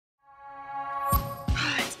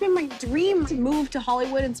been my dream to move to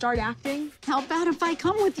Hollywood and start acting. How about if I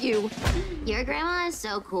come with you? Your grandma is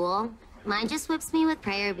so cool. Mine just whips me with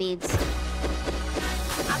prayer beads.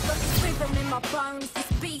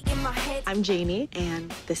 I'm Janie,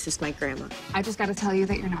 and this is my grandma. I just gotta tell you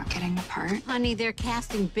that you're not getting the part. Honey, they're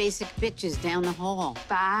casting basic bitches down the hall.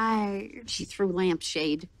 Bye. She threw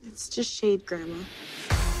lampshade. It's just shade, Grandma.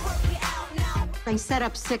 I set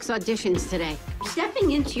up 6 auditions today.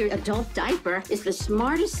 Stepping into your adult diaper is the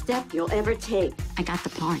smartest step you'll ever take. I got the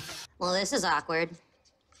part. Well, this is awkward.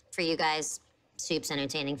 For you guys, soup's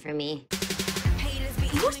entertaining for me.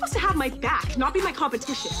 You were supposed to have my back, not be my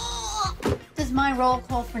competition. Does my roll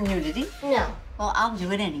call for nudity? No. Well, I'll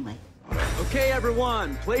do it anyway. Okay,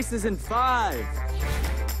 everyone, places in 5.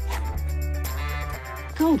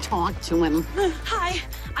 Go talk to him. Hi,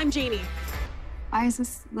 I'm Janie. Why is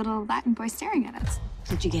this little Latin boy staring at us?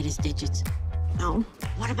 Did you get his digits? No.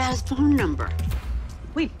 What about his phone number?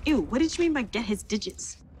 Wait, ew, what did you mean by get his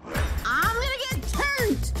digits? I'm gonna get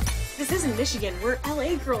turned! This isn't Michigan. We're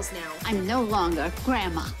LA girls now. I'm no longer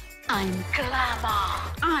grandma. I'm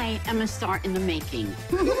glamour. I am a star in the making.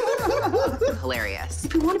 Hilarious.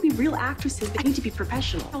 If we want to be real actresses, they need to be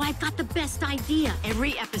professional. Oh, I've got the best idea.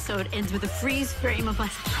 Every episode ends with a freeze frame of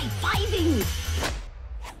us high-fiving.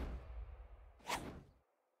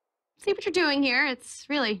 See what you're doing here. It's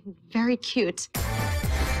really very cute.